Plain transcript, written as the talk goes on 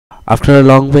After a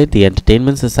long wait, the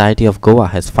Entertainment Society of Goa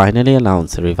has finally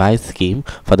announced a revised scheme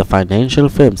for the financial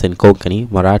films in Konkani,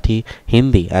 Marathi,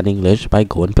 Hindi and English by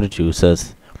Goan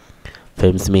producers.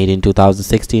 Films made in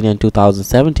 2016 and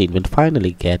 2017 will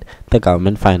finally get the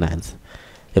government finance.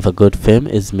 If a good film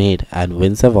is made and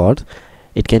wins awards,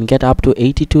 it can get up to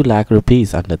 82 lakh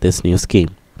rupees under this new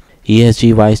scheme.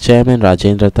 ESG Vice Chairman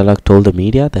Rajendra Talak told the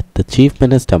media that the Chief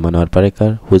Minister Manohar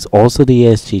Parrikar, who is also the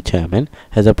ESG Chairman,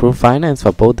 has approved finance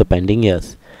for both the pending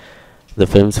years. The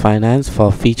film's finance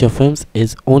for feature films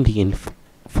is only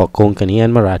for Konkani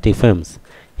and Marathi films.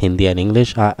 Hindi and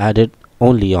English are added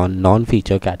only on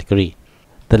non-feature category.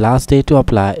 The last day to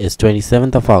apply is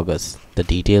 27th of August. The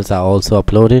details are also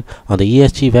uploaded on the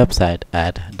ESG website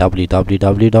at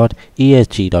www.esg.co.in.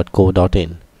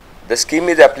 The scheme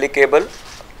is applicable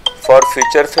for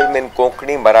feature film in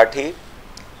Konkani, Marathi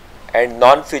and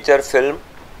non-feature film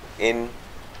in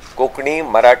Konkani,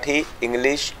 Marathi,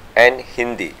 English and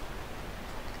Hindi.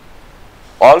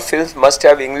 All films must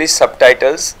have English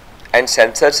subtitles and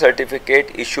censor certificate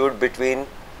issued between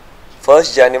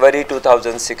 1st January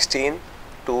 2016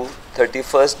 to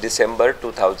 31st December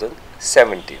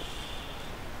 2017.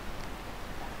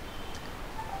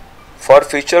 For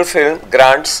feature film,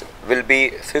 grants will be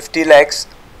 50 lakhs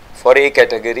for A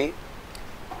category,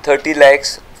 30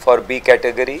 lakhs for B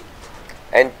category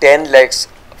and 10 lakhs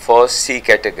for C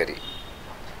category,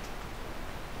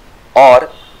 or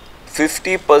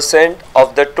 50%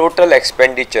 of the total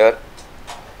expenditure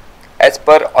as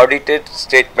per audited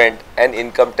statement and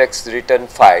income tax return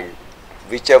filed,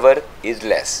 whichever is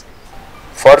less.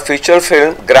 For feature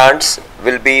film, grants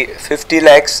will be 50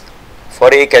 lakhs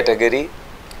for A category,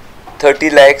 30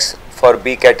 lakhs for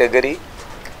B category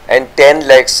and 10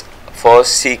 lakhs for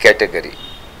C category.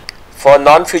 For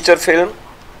non-feature film,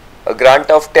 a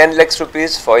grant of 10 lakhs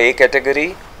rupees for A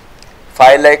category,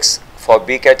 5 lakhs for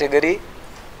B category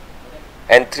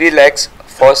and 3 lakhs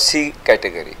for C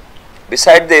category.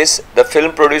 Beside this, the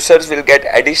film producers will get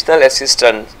additional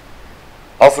assistance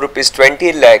of rupees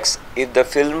 20 lakhs if the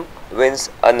film wins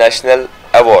a national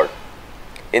award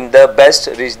in the best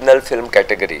regional film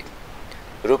category,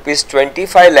 rupees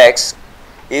 25 lakhs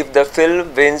if the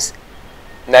film wins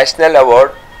national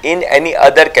award in any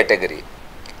other category,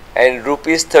 and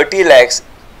rupees 30 lakhs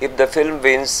if the film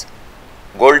wins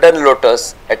Golden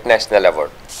Lotus at national award.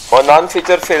 For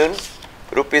non-feature film,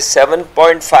 rupees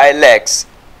 7.5 lakhs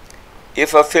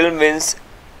if a film wins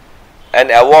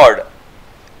an award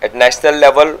at national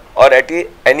level or at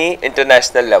any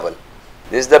international level.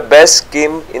 This is the best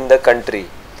scheme in the country.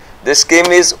 This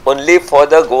scheme is only for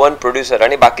the Goan producer.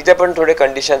 आणि बाकीच्या पण थोडे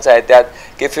conditions आहेत त्यात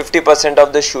की 50%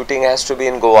 of the shooting has to be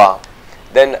in Goa.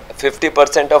 Then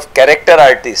 50% of character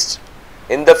artists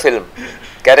in the film.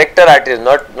 Character artists,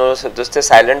 not just a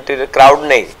silent crowd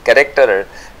nahi. Character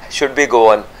should be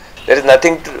Goan. There is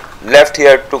nothing left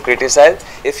here to criticize.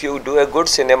 If you do a good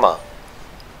cinema,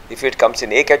 if it comes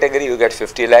in A category, you get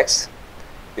 50 lakhs.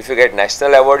 If you get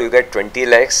national award, you get 20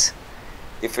 lakhs.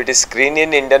 If it is screened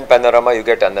in Indian Panorama, you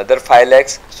get another 5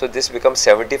 lakhs. So this becomes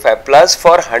 75. Plus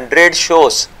for 100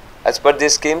 shows, as per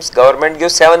these schemes, government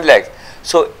gives 7 lakhs.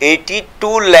 So 82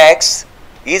 lakhs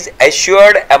is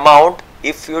assured amount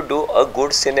if you do a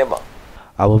good cinema.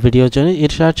 Our video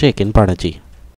journalist Irshad Sheikh in Panaji.